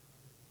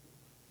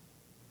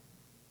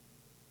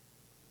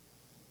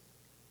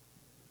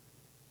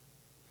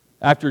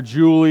After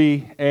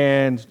Julie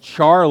and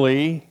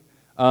Charlie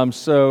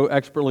so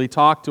expertly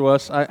talked to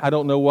us, I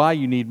don't know why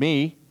you need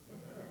me.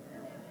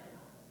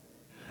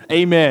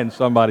 Amen,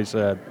 somebody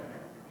said.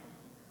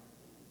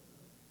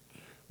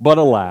 But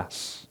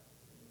alas,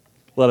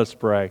 let us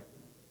pray.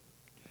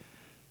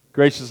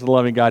 Gracious and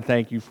loving God,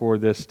 thank you for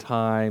this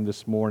time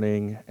this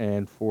morning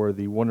and for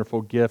the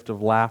wonderful gift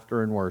of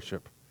laughter and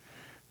worship,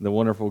 and the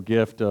wonderful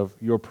gift of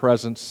your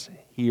presence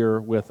here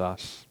with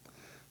us.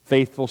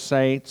 Faithful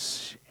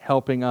saints,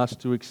 helping us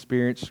to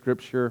experience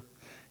Scripture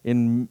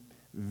in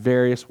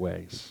various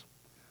ways.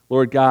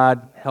 Lord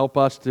God, help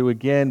us to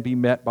again be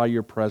met by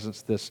your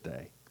presence this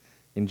day.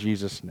 In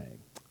Jesus' name,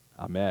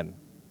 amen.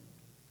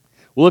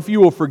 Well, if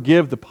you will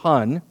forgive the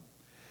pun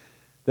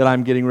that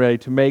I'm getting ready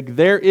to make,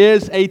 there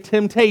is a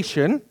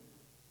temptation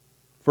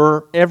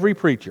for every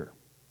preacher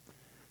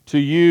to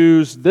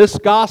use this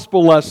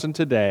gospel lesson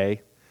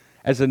today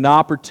as an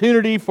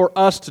opportunity for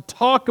us to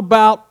talk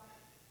about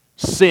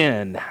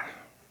sin.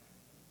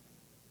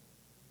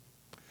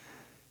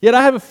 Yet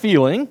I have a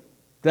feeling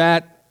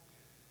that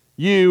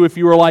you, if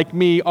you are like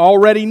me,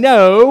 already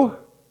know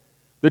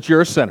that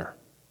you're a sinner.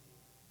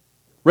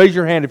 Raise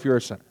your hand if you're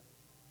a sinner.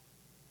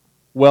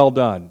 Well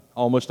done.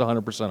 Almost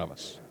 100% of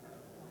us.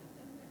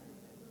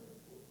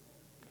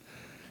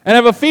 And I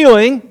have a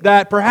feeling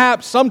that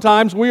perhaps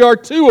sometimes we are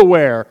too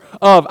aware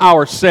of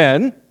our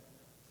sin.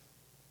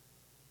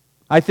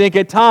 I think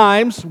at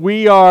times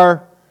we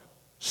are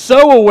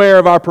so aware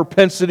of our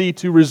propensity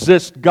to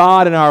resist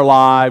God in our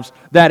lives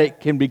that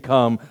it can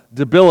become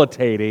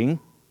debilitating.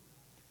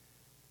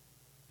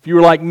 If you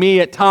were like me,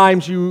 at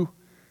times you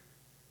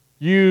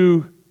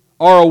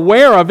are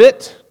aware of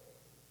it.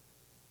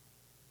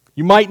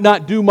 You might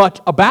not do much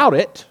about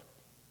it,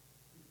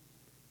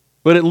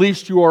 but at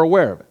least you are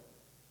aware of it.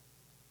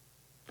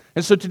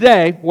 And so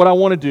today, what I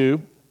want to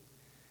do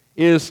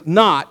is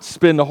not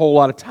spend a whole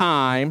lot of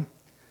time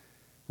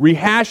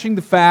rehashing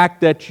the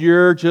fact that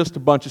you're just a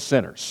bunch of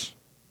sinners.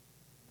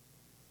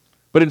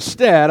 But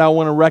instead, I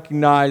want to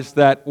recognize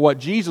that what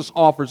Jesus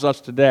offers us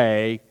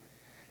today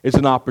is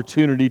an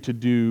opportunity to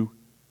do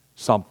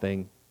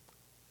something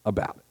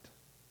about it.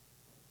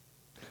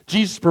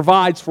 Jesus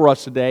provides for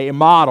us today a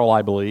model,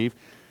 I believe,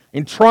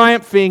 in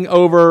triumphing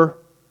over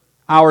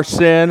our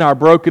sin, our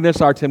brokenness,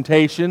 our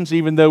temptations,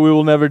 even though we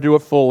will never do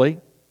it fully.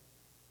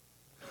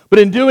 But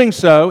in doing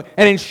so,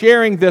 and in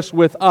sharing this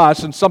with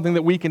us, and something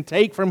that we can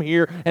take from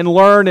here and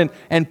learn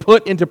and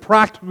put into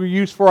practical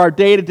use for our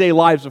day-to-day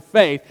lives of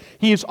faith,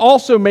 he is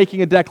also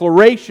making a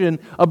declaration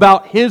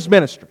about his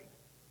ministry,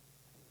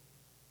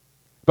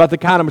 about the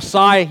kind of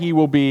Messiah he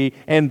will be,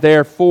 and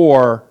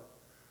therefore,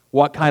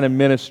 what kind of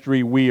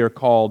ministry we are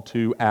called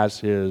to as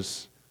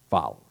his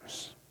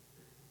followers.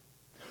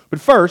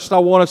 But first, I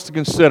want us to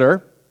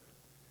consider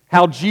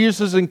how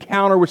Jesus'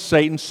 encounter with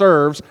Satan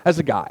serves as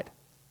a guide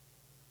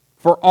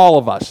for all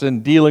of us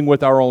in dealing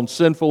with our own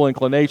sinful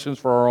inclinations,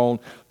 for our own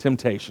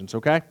temptations,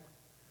 okay?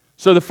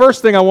 So the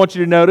first thing I want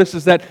you to notice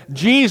is that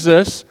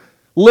Jesus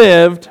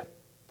lived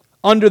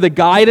under the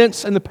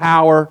guidance and the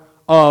power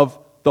of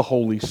the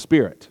Holy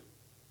Spirit.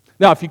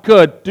 Now, if you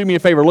could, do me a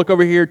favor, look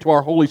over here to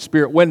our Holy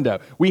Spirit window.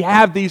 We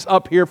have these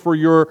up here for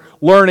your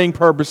learning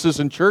purposes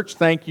in church.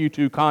 Thank you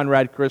to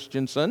Conrad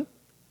Christensen.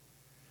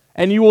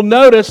 And you will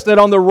notice that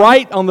on the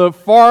right, on the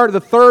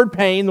third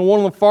pane, the one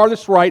on the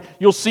farthest right,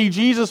 you'll see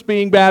Jesus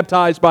being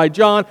baptized by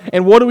John.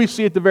 And what do we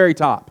see at the very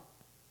top?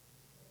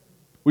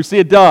 We see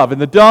a dove, and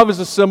the dove is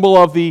a symbol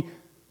of the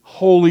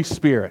Holy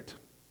Spirit.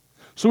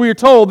 So we are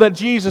told that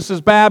Jesus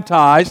is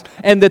baptized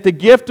and that the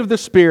gift of the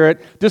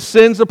Spirit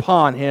descends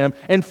upon him.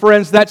 And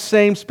friends, that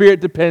same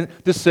Spirit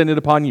descended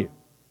upon you.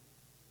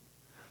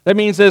 That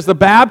means as the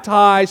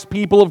baptized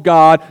people of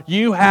God,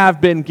 you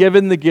have been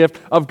given the gift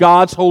of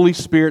God's Holy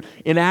Spirit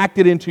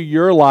enacted into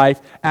your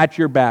life at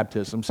your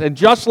baptisms. And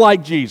just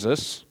like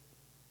Jesus,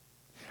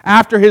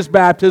 after his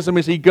baptism,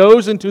 as he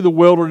goes into the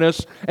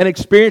wilderness and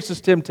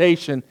experiences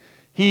temptation,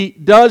 he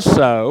does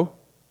so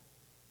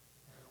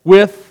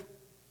with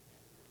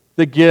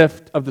the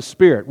gift of the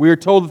Spirit. We are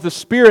told that the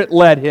Spirit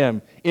led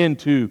him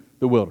into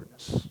the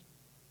wilderness.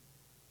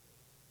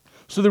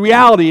 So the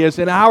reality is,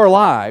 in our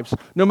lives,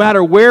 no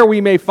matter where we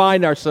may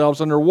find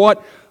ourselves, under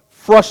what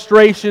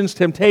frustrations,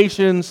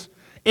 temptations,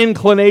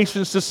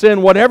 inclinations to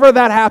sin, whatever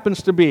that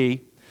happens to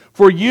be,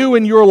 for you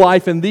in your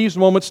life in these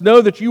moments,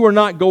 know that you are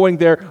not going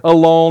there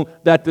alone,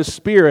 that the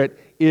Spirit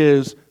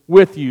is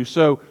with you.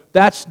 So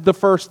that's the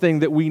first thing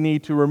that we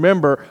need to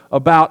remember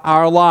about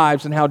our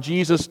lives and how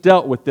Jesus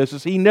dealt with this,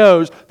 is he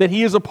knows that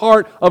he is a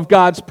part of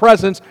God's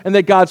presence and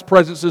that God's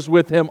presence is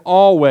with him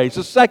always.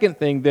 The second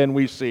thing then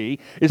we see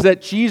is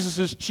that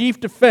Jesus' chief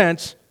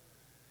defense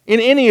in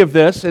any of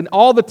this and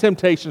all the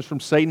temptations from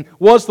Satan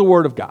was the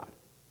Word of God.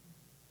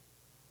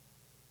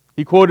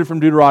 He quoted from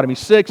Deuteronomy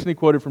 6 and he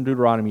quoted from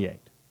Deuteronomy 8.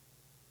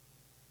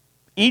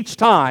 Each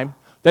time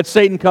that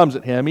Satan comes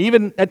at him,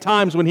 even at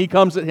times when he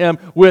comes at him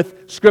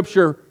with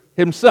Scripture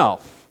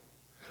himself,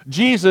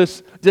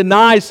 Jesus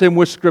denies him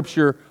with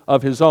Scripture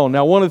of his own.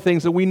 Now, one of the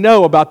things that we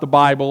know about the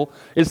Bible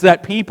is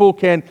that people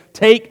can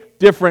take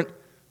different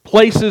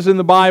places in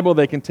the Bible,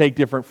 they can take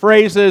different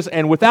phrases,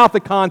 and without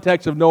the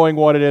context of knowing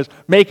what it is,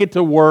 make it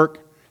to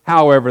work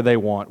however they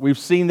want. We've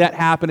seen that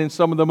happen in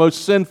some of the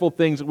most sinful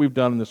things that we've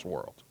done in this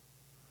world.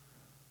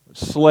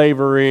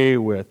 Slavery,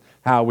 with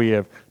how we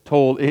have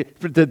told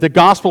the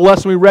gospel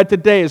lesson we read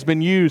today has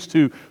been used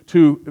to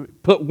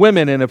put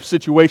women in a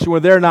situation where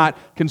they're not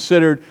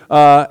considered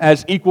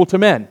as equal to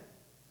men.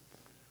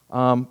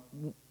 I've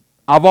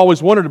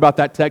always wondered about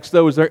that text,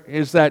 though,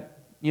 is that,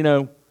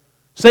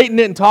 Satan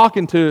isn't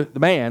talking to the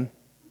man.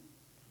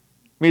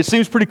 I mean, it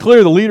seems pretty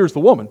clear the leader's the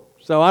woman,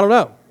 so I don't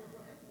know.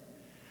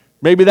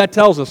 Maybe that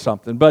tells us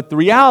something. But the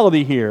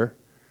reality here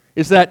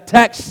is that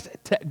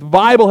the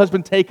Bible has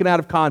been taken out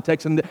of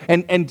context,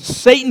 and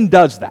Satan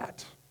does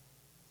that.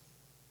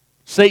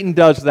 Satan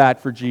does that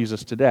for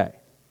Jesus today.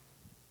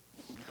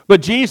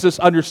 But Jesus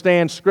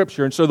understands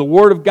Scripture, and so the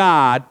Word of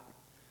God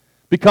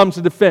becomes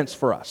a defense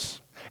for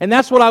us. And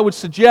that's what I would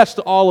suggest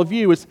to all of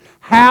you is,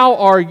 how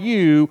are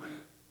you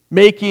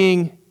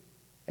making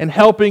and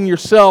helping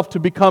yourself to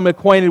become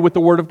acquainted with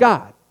the Word of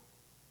God?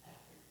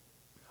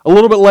 A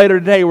little bit later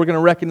today, we're going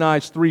to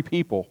recognize 3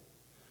 people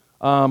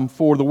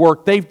for the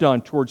work they've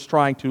done towards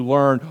trying to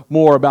learn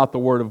more about the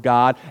Word of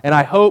God. And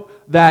I hope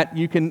that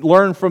you can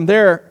learn from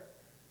their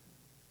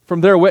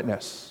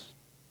witness.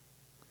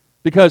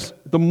 Because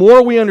the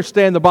more we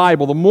understand the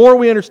Bible, the more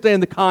we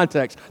understand the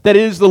context, that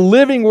it is the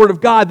living Word of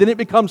God, then it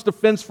becomes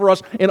defense for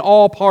us in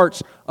all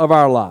parts of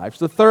our lives.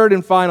 The third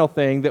and final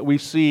thing that we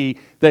see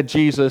that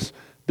Jesus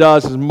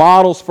does is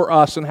models for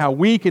us and how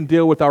we can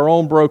deal with our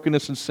own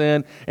brokenness and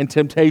sin and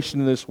temptation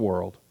in this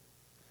world.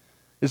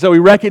 And so we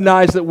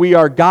recognize that we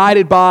are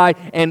guided by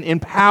and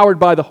empowered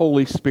by the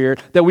Holy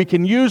Spirit, that we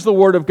can use the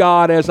Word of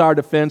God as our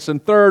defense.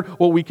 And third,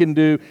 what we can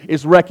do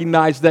is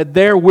recognize that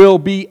there will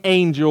be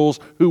angels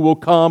who will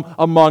come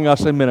among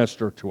us and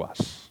minister to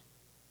us.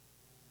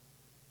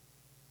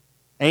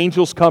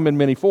 Angels come in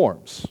many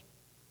forms.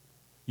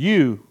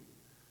 You,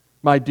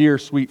 my dear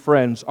sweet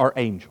friends, are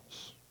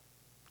angels.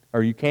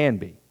 Or you can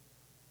be.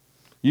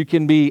 You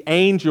can be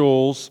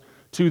angels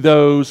to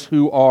those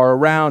who are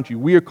around you.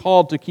 We are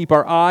called to keep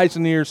our eyes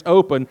and ears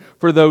open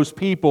for those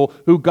people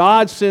who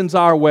God sends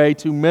our way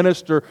to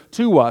minister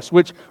to us,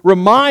 which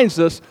reminds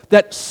us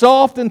that so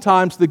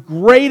oftentimes the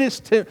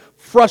greatest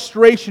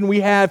frustration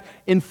we have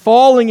in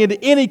falling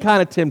into any kind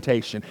of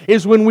temptation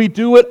is when we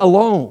do it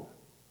alone.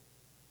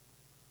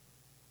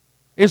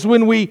 Is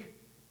when we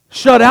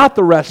shut out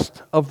the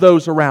rest of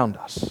those around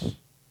us.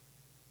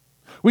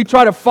 We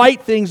try to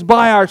fight things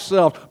by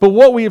ourselves, but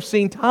what we have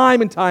seen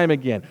time and time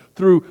again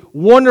through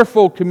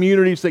wonderful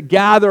communities that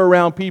gather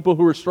around people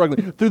who are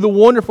struggling, through the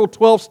wonderful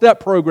 12-step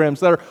programs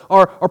that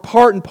are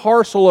part and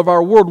parcel of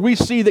our world, we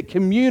see that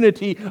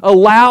community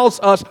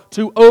allows us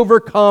to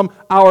overcome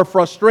our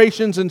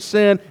frustrations and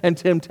sin and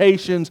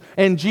temptations,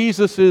 and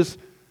Jesus is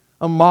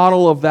a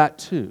model of that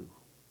too.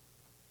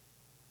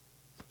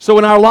 So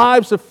in our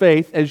lives of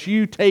faith, as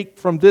you take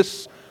from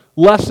this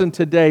lesson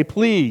today,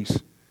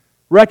 please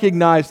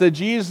recognize that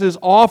Jesus is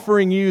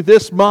offering you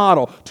this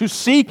model to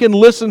seek and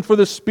listen for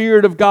the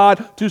Spirit of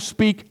God to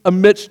speak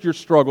amidst your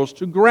struggles,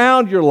 to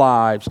ground your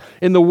lives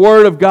in the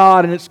Word of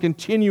God and its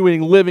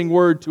continuing living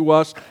Word to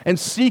us, and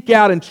seek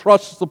out and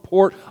trust the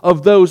support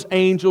of those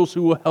angels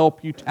who will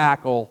help you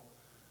tackle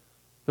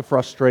the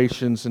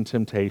frustrations and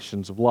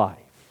temptations of life.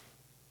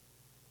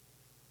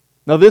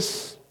 Now,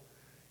 this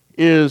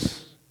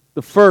is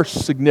the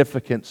first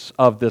significance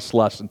of this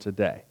lesson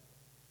today.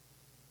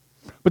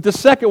 But the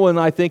second one,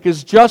 I think,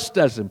 is just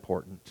as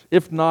important,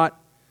 if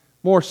not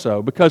more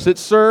so, because it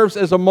serves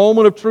as a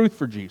moment of truth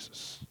for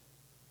Jesus.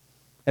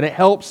 And it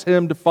helps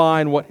him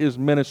define what his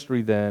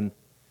ministry then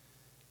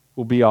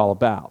will be all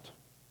about.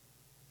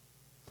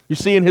 You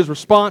see, in his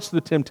response to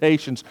the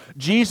temptations,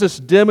 Jesus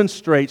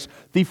demonstrates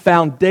the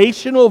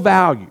foundational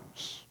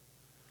values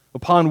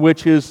upon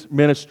which his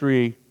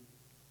ministry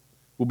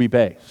will be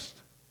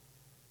based.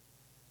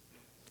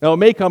 Now, it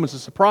may come as a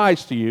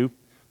surprise to you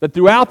that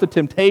throughout the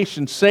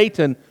temptation,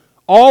 Satan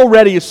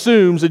already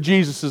assumes that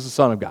Jesus is the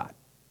Son of God.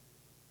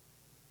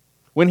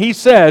 When he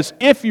says,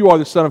 if you are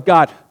the Son of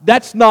God,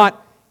 that's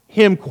not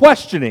him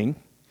questioning.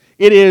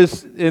 It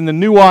is, in the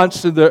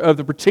nuance of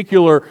the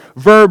particular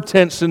verb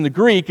tense in the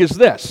Greek, is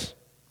this.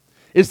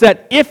 Is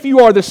that if you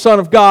are the Son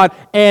of God,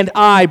 and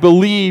I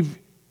believe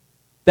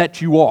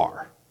that you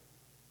are,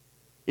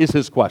 is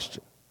his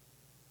question.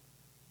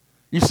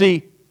 You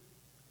see,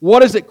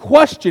 what is at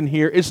question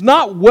here is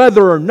not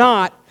whether or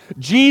not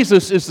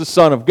Jesus is the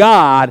Son of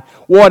God.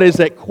 What is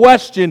at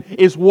question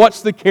is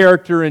what's the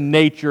character and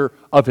nature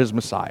of his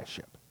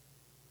messiahship.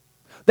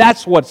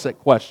 That's what's at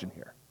question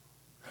here.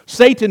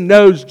 Satan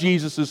knows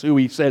Jesus is who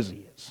he says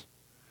he is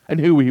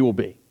and who he will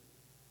be.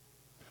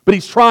 But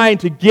he's trying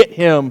to get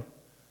him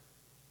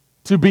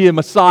to be a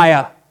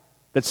Messiah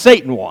that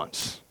Satan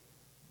wants,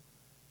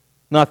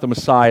 not the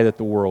Messiah that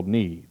the world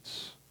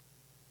needs.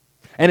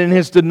 And in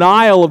his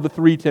denial of the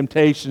 3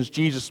 temptations,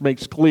 Jesus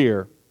makes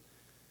clear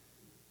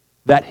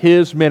that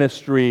his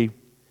ministry,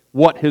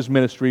 what his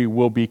ministry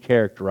will be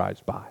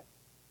characterized by.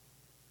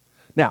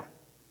 Now,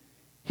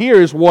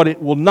 Here is what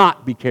it will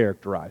not be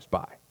characterized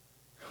by.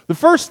 The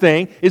first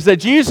thing is that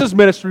Jesus'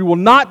 ministry will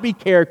not be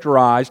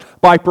characterized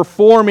by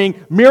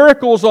performing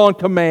miracles on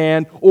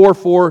command or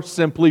for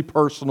simply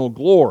personal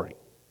glory.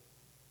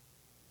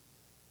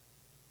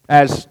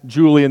 As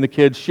Julie and the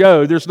kids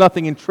showed, there's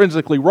nothing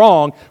intrinsically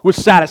wrong with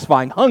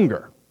satisfying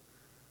hunger.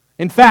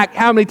 In fact,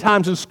 how many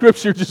times in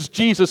Scripture does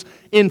Jesus,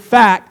 in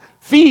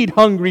fact, feed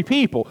hungry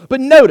people? But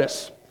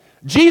notice,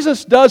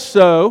 Jesus does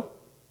so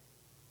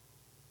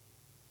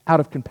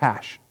out of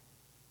compassion,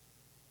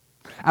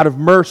 out of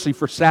mercy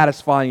for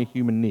satisfying a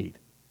human need.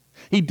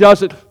 He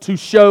does it to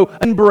show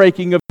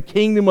unbreaking of the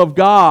kingdom of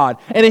God.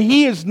 And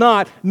He is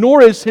not,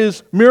 nor is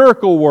His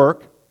miracle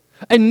work,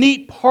 a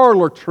neat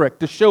parlor trick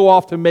to show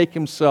off to make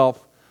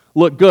Himself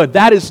look good.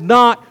 That is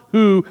not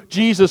who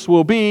Jesus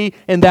will be,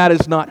 and that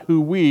is not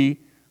who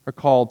we are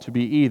called to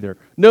be either.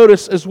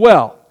 Notice as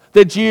well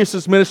that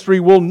Jesus' ministry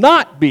will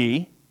not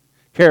be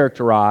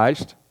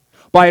characterized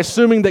by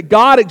assuming that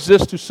God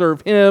exists to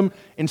serve Him.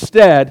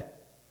 Instead,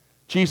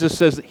 Jesus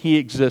says that He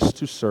exists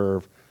to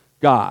serve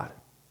God.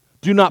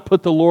 Do not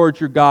put the Lord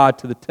your God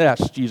to the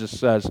test, Jesus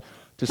says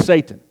to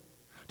Satan.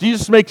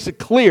 Jesus makes it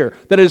clear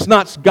that it is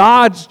not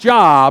God's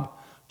job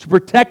to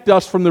protect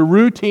us from the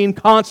routine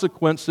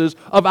consequences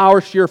of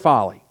our sheer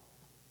folly,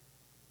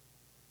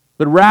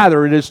 but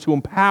rather it is to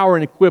empower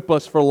and equip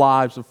us for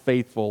lives of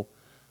faithful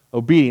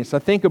obedience. I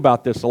think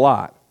about this a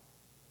lot,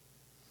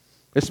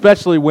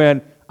 especially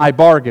when I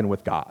bargain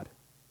with God.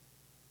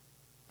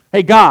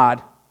 Hey,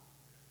 God,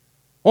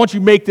 why don't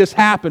you make this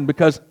happen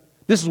because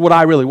this is what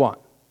I really want?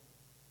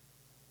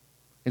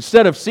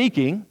 Instead of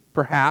seeking,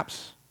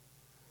 perhaps,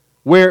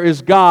 where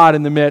is God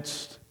in the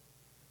midst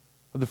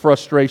of the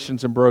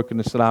frustrations and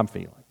brokenness that I'm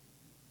feeling?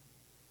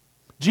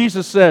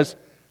 Jesus says,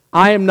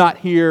 I am not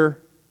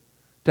here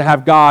to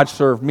have God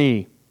serve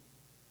me,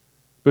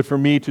 but for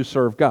me to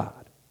serve God.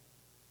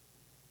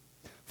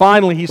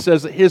 Finally, He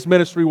says that His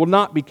ministry will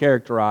not be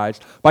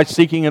characterized by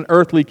seeking an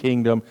earthly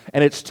kingdom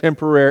and its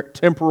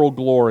temporal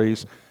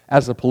glories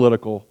as a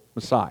political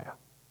Messiah.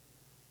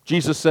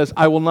 Jesus says,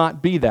 I will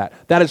not be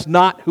that. That is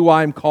not who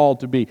I am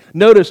called to be.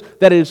 Notice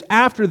that it is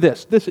after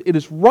this, it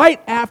is right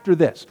after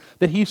this,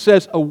 that He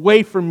says,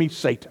 away from me,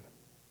 Satan.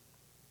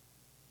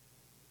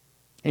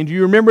 And do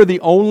you remember the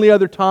only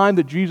other time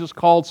that Jesus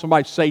called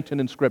somebody Satan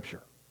in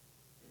Scripture?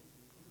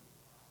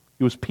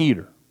 It was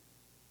Peter.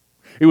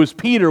 It was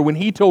Peter when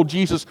he told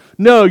Jesus,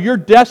 no, your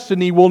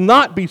destiny will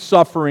not be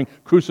suffering,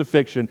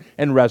 crucifixion,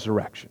 and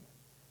resurrection.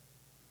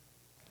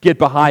 Get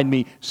behind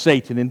me,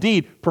 Satan.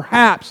 Indeed,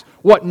 perhaps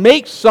what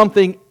makes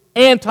something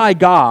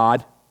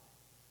anti-God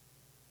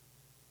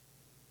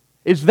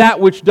is that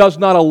which does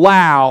not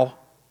allow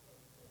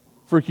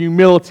for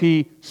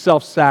humility,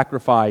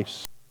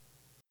 self-sacrifice,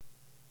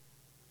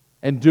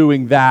 and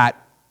doing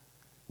that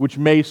which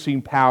may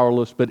seem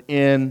powerless, but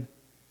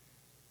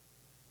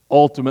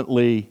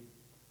ultimately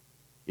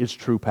is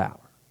true power.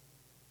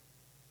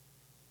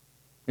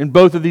 In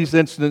both of these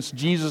incidents,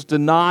 Jesus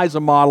denies a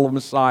model of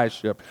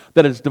messiahship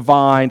that is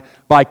defined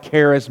by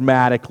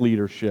charismatic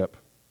leadership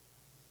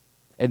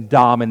and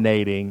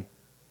dominating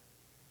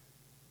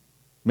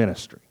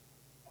ministry.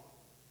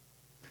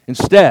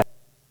 Instead,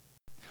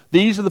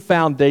 these are the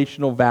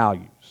foundational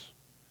values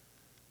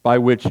by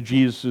which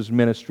Jesus'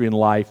 ministry and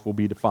life will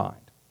be defined.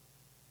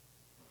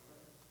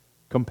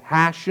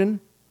 Compassion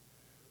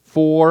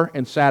for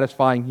and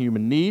satisfying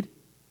human need,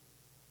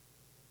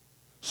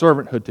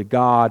 servanthood to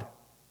God,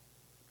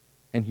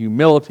 and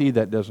humility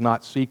that does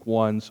not seek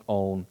one's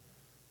own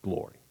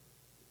glory.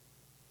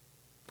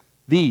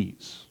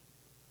 These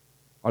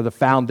are the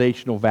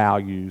foundational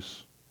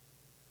values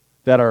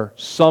that are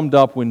summed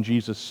up when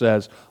Jesus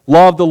says,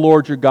 love the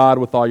Lord your God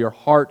with all your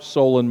heart,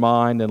 soul, and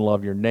mind, and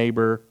love your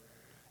neighbor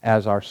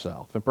as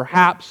ourselves. And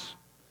perhaps,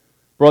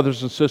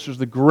 brothers and sisters,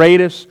 the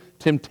greatest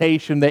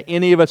temptation that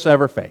any of us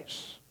ever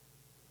face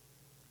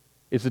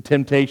is the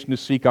temptation to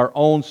seek our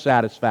own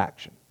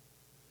satisfaction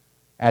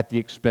at the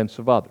expense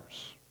of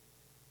others,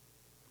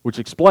 which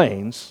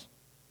explains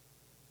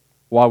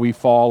why we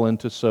fall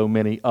into so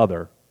many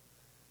other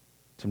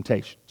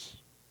temptations.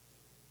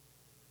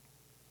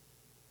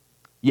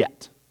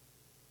 Yet.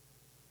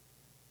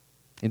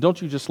 And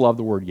don't you just love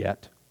the word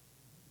yet?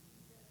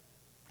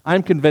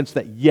 I'm convinced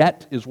that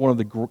yet is one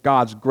of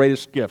God's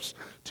greatest gifts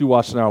to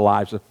us in our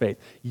lives of faith.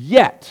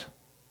 Yet,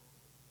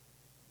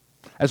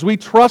 as we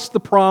trust the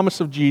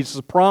promise of Jesus,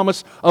 the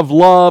promise of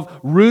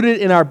love rooted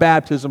in our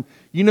baptism,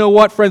 you know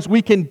what, friends?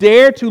 We can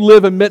dare to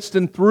live amidst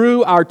and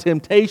through our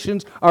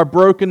temptations, our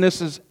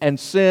brokennesses, and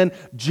sin,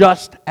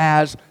 just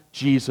as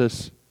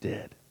Jesus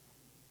did.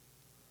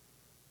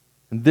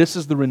 And this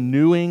is the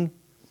renewing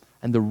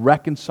and the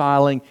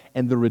reconciling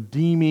and the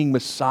redeeming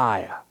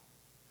Messiah,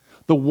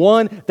 the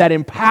one that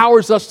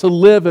empowers us to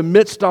live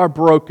amidst our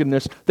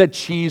brokenness that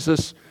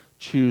Jesus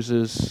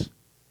chooses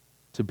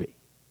to be.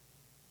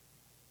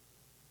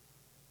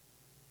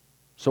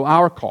 So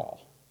our call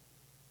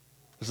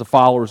as the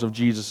followers of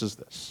Jesus is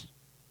this.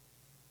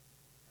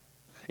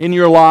 In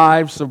your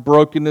lives of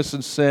brokenness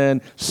and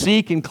sin,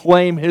 seek and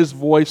claim His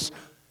voice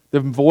the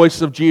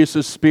voice of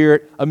Jesus'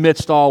 Spirit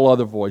amidst all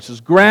other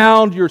voices.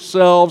 Ground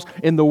yourselves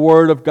in the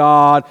Word of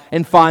God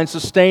and find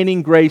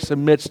sustaining grace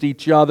amidst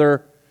each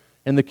other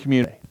in the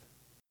community.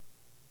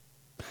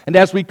 And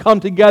as we come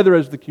together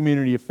as the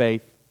community of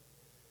faith,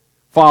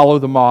 follow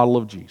the model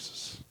of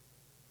Jesus.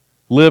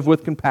 Live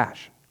with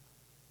compassion.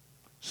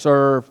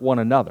 Serve one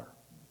another.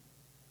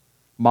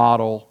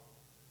 Model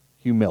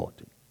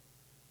humility.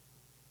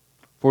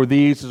 For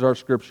these, as our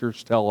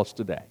scriptures tell us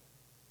today,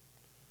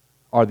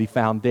 are the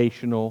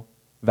foundational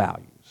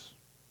values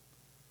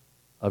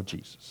of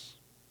Jesus.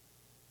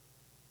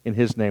 In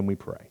His name we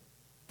pray.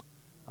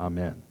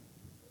 Amen.